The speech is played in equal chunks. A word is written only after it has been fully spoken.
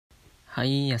は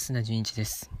い、安田純一で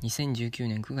す。2019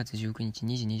年9月19日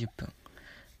2時20分。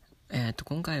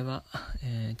今回は、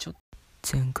ちょっ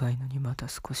と前回のにまた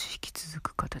少し引き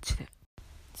続く形で、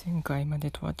前回ま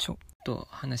でとはちょっと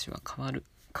話は変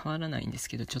わらないんです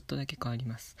けど、ちょっとだけ変わり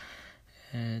ます。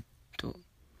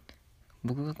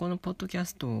僕がこのポッドキャ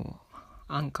ストを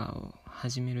アンカーを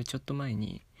始めるちょっと前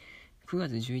に、9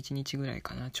月11日ぐらい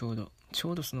かな、ちょうど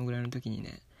そのぐらいの時に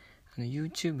ね、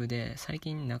YouTube で最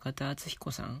近中田敦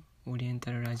彦さん、オリエン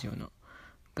タルラジオの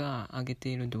が上げて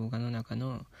いる動画の中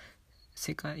の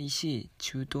世界史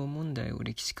中東問題を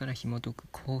歴史から紐解く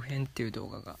後編っていう動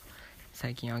画が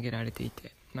最近上げられてい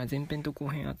て、前編と後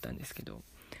編あったんですけど、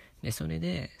でそれ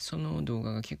でその動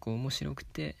画が結構面白く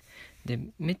て、で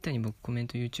めったに僕コメン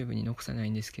ト YouTube に残さない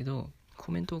んですけど、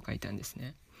コメントを書いたんです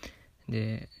ね。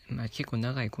で、結構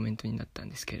長いコメントになったん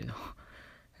ですけれど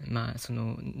そ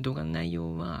の動画の内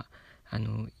容は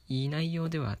いい内容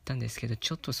ではあったんですけど、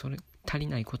ちょっとそれ足り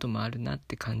ないこともあるなっ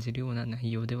て感じるような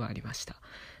内容ではありました。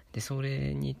でそ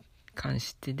れに関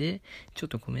してでちょっ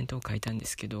とコメントを書いたんで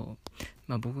すけど、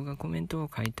僕がコメントを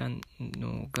書いた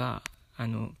のが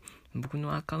僕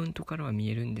のアカウントからは見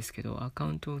えるんですけど、アカ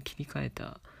ウントを切り替え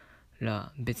た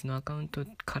ら別のアカウント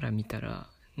から見たら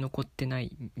残ってな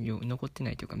いとい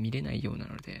うか見れないような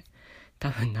ので、多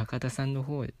分中田さん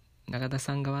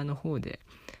側の方で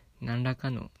何らか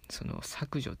のその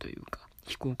削除というか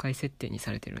非公開設定に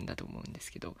されてるんだと思うんで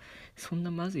すけど、そん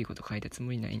なまずいこと書いたつも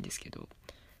りないんですけど、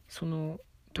その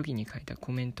時に書いた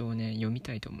コメントをね読み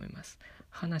たいと思います。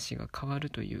話が変わる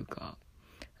というか、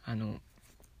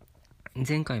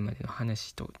前回までの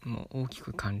話とも大き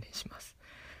く関連します。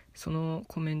その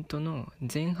コメントの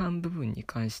前半部分に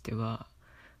関しては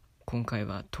今回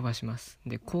は飛ばします。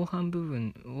で後半部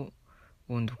分を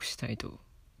音読したいと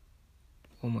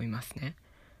思いますね。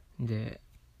で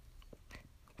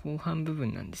後半部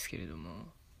分なんですけれども、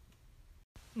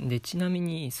でちなみ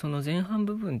にその前半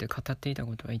部分で語っていた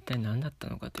ことは一体何だった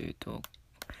のかというと、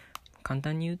簡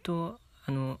単に言うと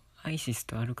ISIS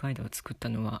とアルカイダを作った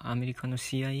のはアメリカの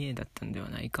CIA だったのでは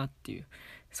ないかっていう、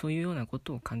そういうようなこ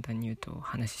とを簡単に言うと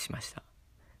書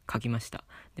きました。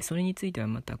でそれについては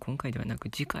また今回ではなく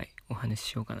次回お話し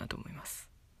しようかなと思います。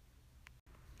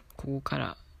ここか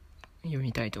ら読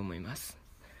みたいと思います。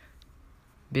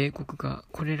米国が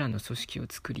これらの組織を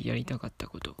作りやりたかった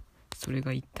こと、それ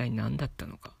が一体何だった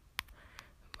のか。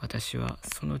私は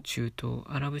その中東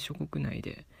アラブ諸国内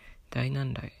で大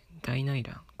内乱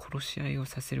殺し合いを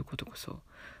させることこそ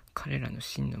彼らの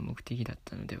真の目的だっ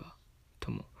たのでは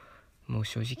ともう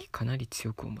正直かなり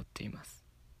強く思っています。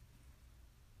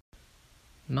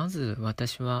まず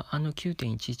私は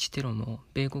9.11 テロも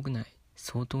米国内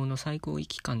相当の最高位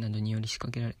機関などにより仕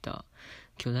掛けられた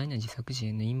巨大な自作自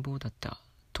演の陰謀だった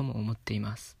とも思ってい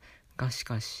ますが、し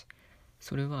かし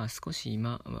それは少し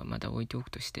今はまだ置いてお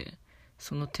くとして、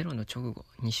そのテロの直後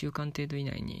2週間程度以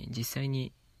内に実際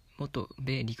に元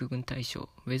米陸軍大将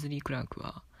ウェズリー・クラーク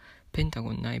はペンタ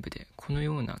ゴン内部でこの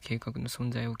ような計画の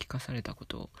存在を聞かされたこ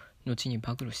とを後に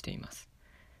暴露しています。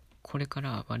これか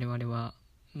ら我々は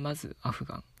まずアフ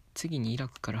ガン、次にイラ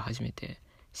クから始めて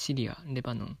シリア、レ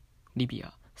バノン、リビ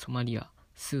ア、ソマリア、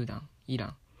スーダン、イラ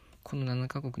ン、この7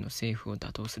カ国の政府を打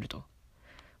倒すると。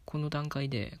この段階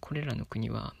でこれらの国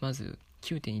はまず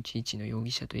 9.11 の容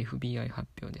疑者と FBI 発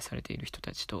表でされている人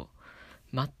たちと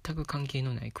全く関係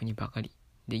のない国ばかり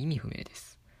で意味不明で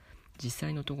す。実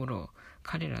際のところ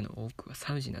彼らの多くは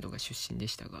サウジなどが出身で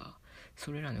したが、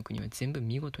それらの国は全部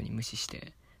見事に無視し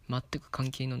て全く関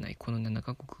係のないこの7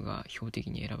カ国が標的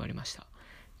に選ばれました。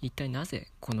一体なぜ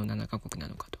この7カ国な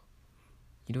のかと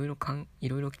いろいろ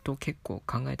と結構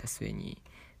考えた末に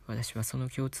私はその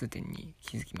共通点に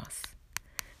気づきます。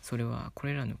それはこ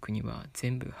れらの国は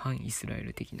全部反イスラエ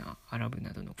ル的なアラブ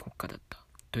などの国家だった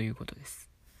ということです。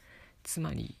つ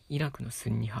まりイラクのス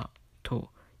ンニ派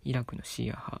とイラクのシー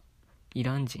ア派、イ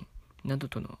ラン人など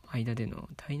との間での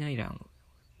大内乱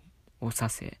をさ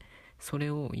せ、それ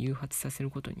を誘発させ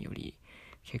ることにより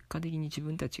結果的に自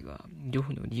分たちが両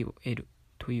方の利を得る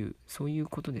という、そういう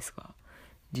ことですが、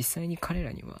実際に彼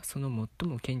らにはその最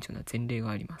も顕著な前例が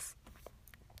あります。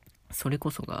それこ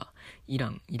そがイ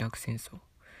ラク戦争、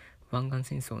湾岸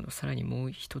戦争のさらにも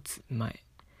う一つ前、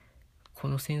こ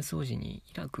の戦争時に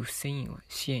イラクフセインを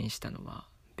支援したのは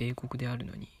米国である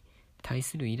のに、対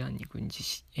するイランに軍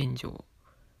事援助を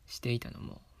していたの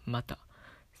もまた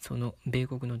その米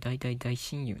国の大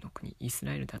親友の国イス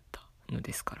ラエルだったの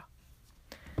ですから、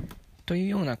という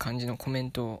ような感じのコメン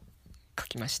トを書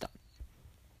きました。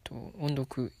音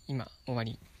読今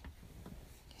終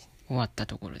わった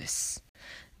ところです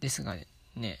が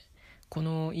ね、こ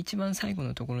の一番最後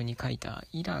のところに書いた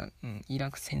イラ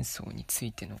ク戦争につ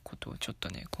いてのことをちょっと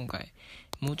ね今回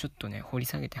もうちょっとね掘り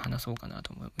下げて話そうかな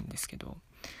と思うんですけど、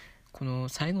この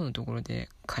最後のところで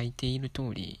書いている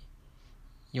通り、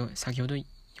先ほど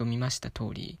読みました通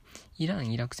り、イラ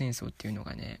ク戦争っていうの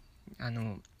がね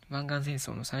湾岸戦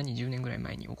争のさらに10年ぐらい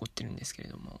前に起こってるんですけれ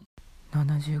ども、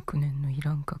79年のイ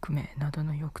ラン革命など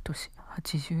の翌年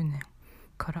80年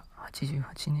から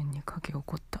88年にかけ起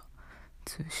こった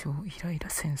通称イライ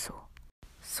ラ戦争。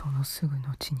そのすぐ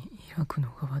後にイラクの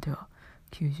側では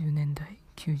90年代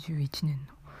91年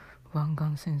の湾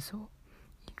岸戦争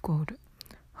イコール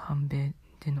反米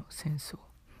での戦争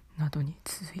などに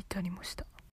続いたりもした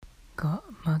が、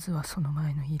まずはその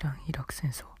前のイラク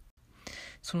戦争。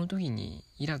その時に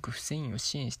イラクフセインを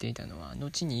支援していたのは、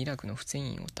後にイラクのフセ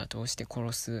インを打倒して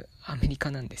殺すアメリカ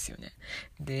なんですよね。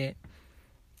で、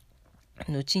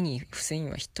後にフセイ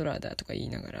ンはヒトラーだとか言い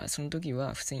ながら、その時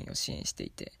はフセインを支援してい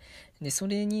て、でそ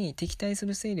れに敵対す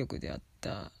る勢力であっ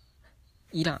た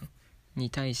イラン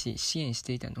に対し支援し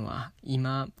ていたのは、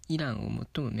今イランを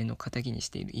最も目の敵にし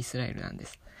ているイスラエルなんで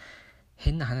す。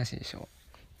変な話でしょ。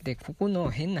でここ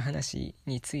の変な話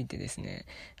についてですね、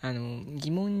疑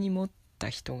問に持った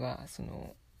人が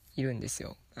いるんです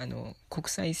よ。国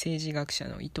際政治学者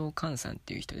の伊藤寛さんっ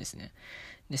ていう人ですね。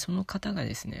でその方が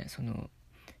ですね、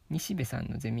西部さん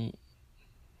の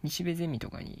西部ゼミと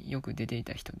かによく出てい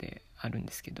た人であるん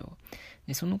ですけど、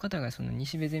でその方がその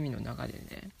西部ゼミの中で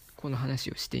ねこの話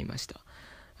をしていました。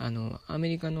アメ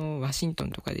リカのワシント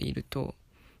ンとかでいると、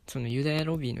そのユダヤ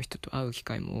ロビーの人と会う機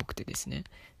会も多くてですね、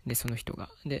でその人が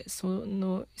でそ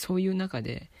ういう中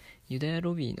でユダヤ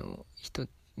ロビーの人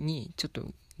にちょっ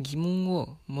と疑問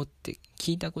を持って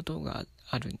聞いたことが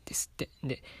あるんですって。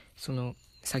で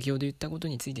先ほど言ったこと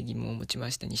について疑問を持ちま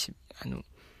した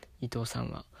伊藤さん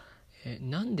は、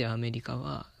なんでアメリカ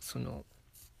は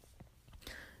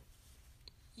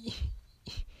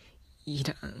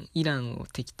イランを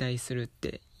敵対するっ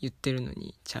て言ってるの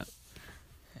に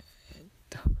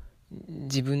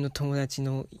自分の友達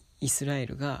のイスラエ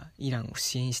ルがイランを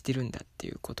支援してるんだって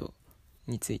いうこと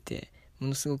についても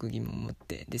のすごく疑問を持っ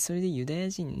て、でそれでユダヤ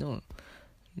人の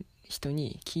人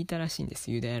に聞いたらしいんです。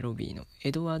ユダヤロビーの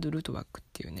エドワード・ルトワックっ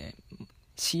ていうね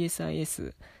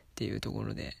CSIS っていうとこ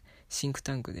ろでシンク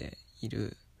タンクでい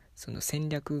る戦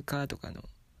略家とかの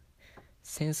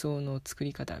戦争の作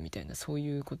り方みたいな、そう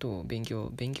いうことを勉強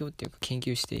っていうか研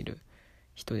究している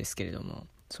人ですけれども、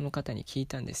その方に聞い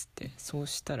たんですって。そう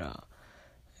したら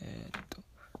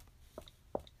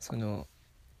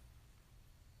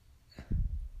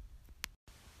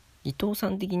伊藤さ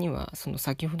ん的には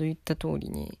先ほど言った通り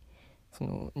に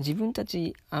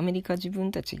アメリカ自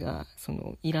分たちが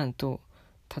イランと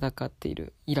戦ってい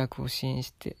るイラクを支援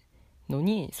しての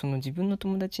に、自分の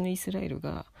友達のイスラエル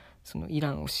がイ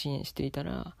ランを支援していた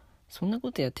ら、そんな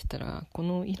ことやってたらこ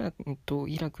のイランと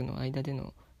イラクの間で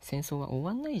の戦争は終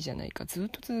わんないじゃないか、ずっ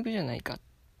と続くじゃないかっ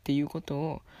ていうこと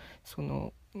を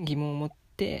疑問を持っ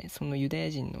てユダヤ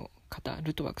人の方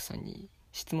ルトワックさんに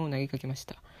質問を投げかけまし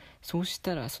た。そうし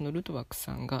たらルトワック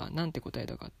さんが何て答え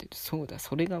たかっていうと、そうだ、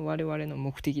それが我々の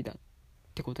目的だっ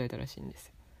て答えたらしいんです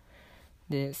よ。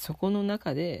でそこの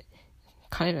中で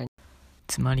彼らに、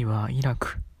つまりはイラ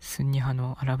クスンニ派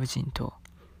のアラブ人と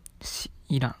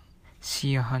イランシ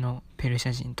ーア派のペルシ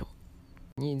ャ人と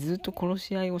にずっと殺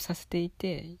し合いをさせてい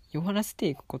て弱らせて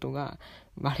いくことが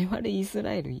我々イス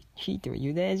ラエルひいては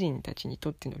ユダヤ人たちにと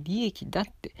っての利益だっ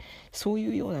て、そうい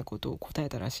うようなことを答え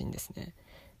たらしいんですね。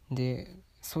で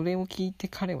それを聞いて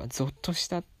彼はゾッとし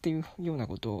たっていうような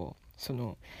ことを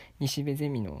西部ゼ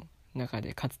ミの中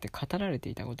でかつて語られて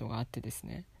いたことがあってです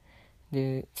ね。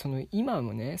で今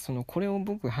もねこれを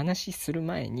僕話する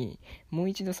前にもう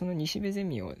一度西部ゼ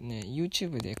ミをね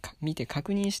YouTube で見て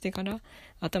確認してから、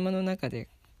頭の中で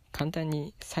簡単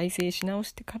に再生し直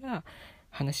してから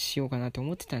話しようかなと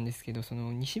思ってたんですけど、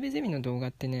西部ゼミの動画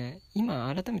ってね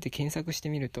今改めて検索して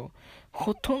みると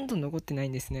ほとんど残ってない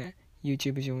んですね、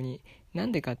 YouTube 上に。な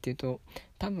んでかっていうと、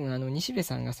多分西部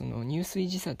さんが入水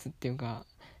自殺っていうか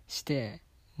して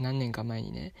何年か前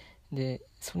にね、で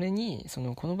それに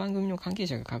この番組の関係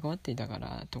者が関わっていたか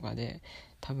らとかで、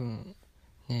多分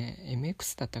ね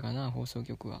MX だったかな、放送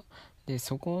局は。で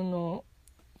そこの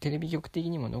テレビ局的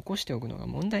にも残しておくのが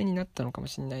問題になったのかも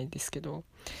しれないですけど、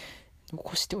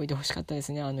残しておいてほしかったで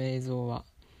すね、あの映像は。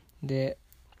で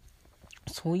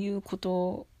そういうこ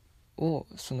とを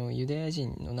ユダヤ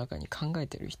人の中に考え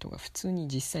てる人が普通に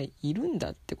実際いるんだ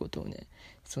ってことをね、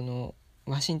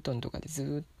ワシントンとかで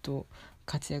ずっと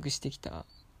活躍してきた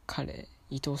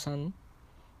伊藤さん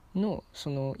のそ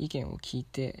の意見を聞い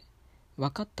て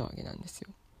分かったわけなんですよ。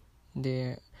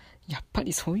でやっぱ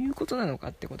りそういうことなのか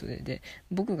ってことで、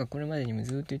僕がこれまでにも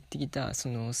ずっと言ってきたそ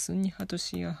のスンニ派と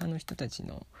シーア派の人たち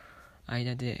の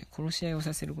間で殺し合いを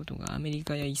させることがアメリ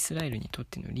カやイスラエルにとっ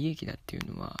ての利益だってい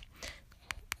うのは、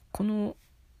この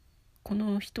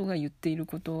人が言っている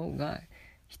ことが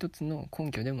一つの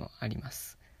根拠でもありま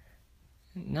す。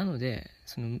なので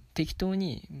その適当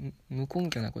に無根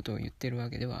拠なことを言ってるわ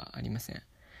けではありません。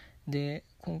で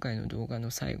今回の動画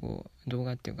の最後、動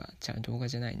画っていうか動画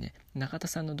じゃないね、中田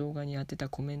さんの動画に当てた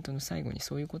コメントの最後に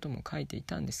そういうことも書いてい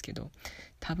たんですけど、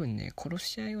多分ね、殺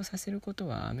し合いをさせること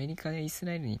はアメリカやイス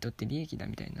ラエルにとって利益だ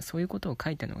みたいな、そういうことを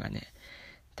書いたのがね、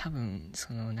多分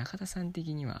その中田さん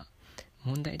的には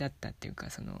問題だったっていうか、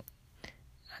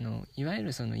いわゆ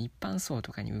るその一般層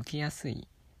とかに受けやすい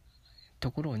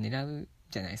ところを狙う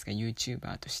じゃないですか、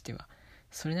 YouTuber としては。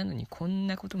それなのにこん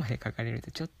なことまで書かれる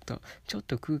とちょっ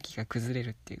と空気が崩れる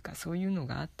っていうか、そういうの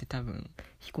があって多分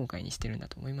非公開にしてるんだ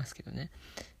と思いますけどね。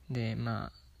で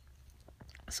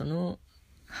その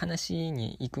話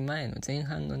に行く前の前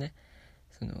半のね、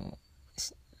その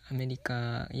アメリ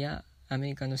カの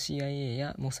CIA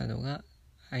やモサドが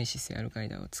ISIS やアルカイ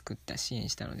ダを作った支援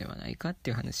したのではないかっ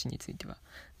ていう話については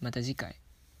また次回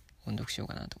音読しよう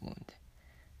かなと思うんで、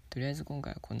とりあえず今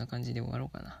回はこんな感じで終わろう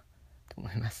かなと思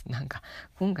います。なんか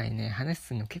今回ね、話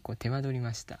すの結構手間取り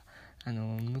ました。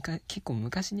結構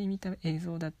昔に見た映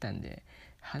像だったんで、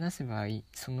話せば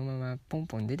そのままポン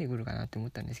ポン出てくるかなって思っ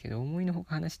たんですけど、思いのほ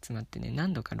か話詰まってね、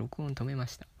何度か録音止めま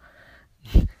した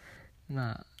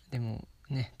でも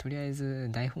ね、とりあえず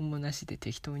台本もなしで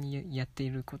適当にやってい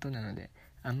ることなので、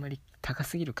あんまり高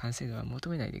すぎる完成度は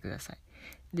求めないでください。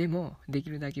でもでき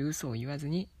るだけ嘘を言わず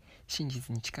に真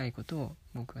実に近いことを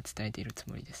僕は伝えているつ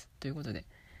もりです。ということで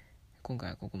今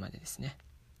回はここまでですね。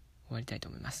終わりたいと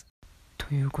思います。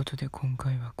ということで今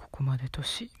回はここまでと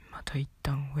し、また一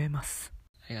旦終えます。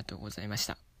ありがとうございまし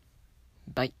た。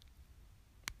バイ。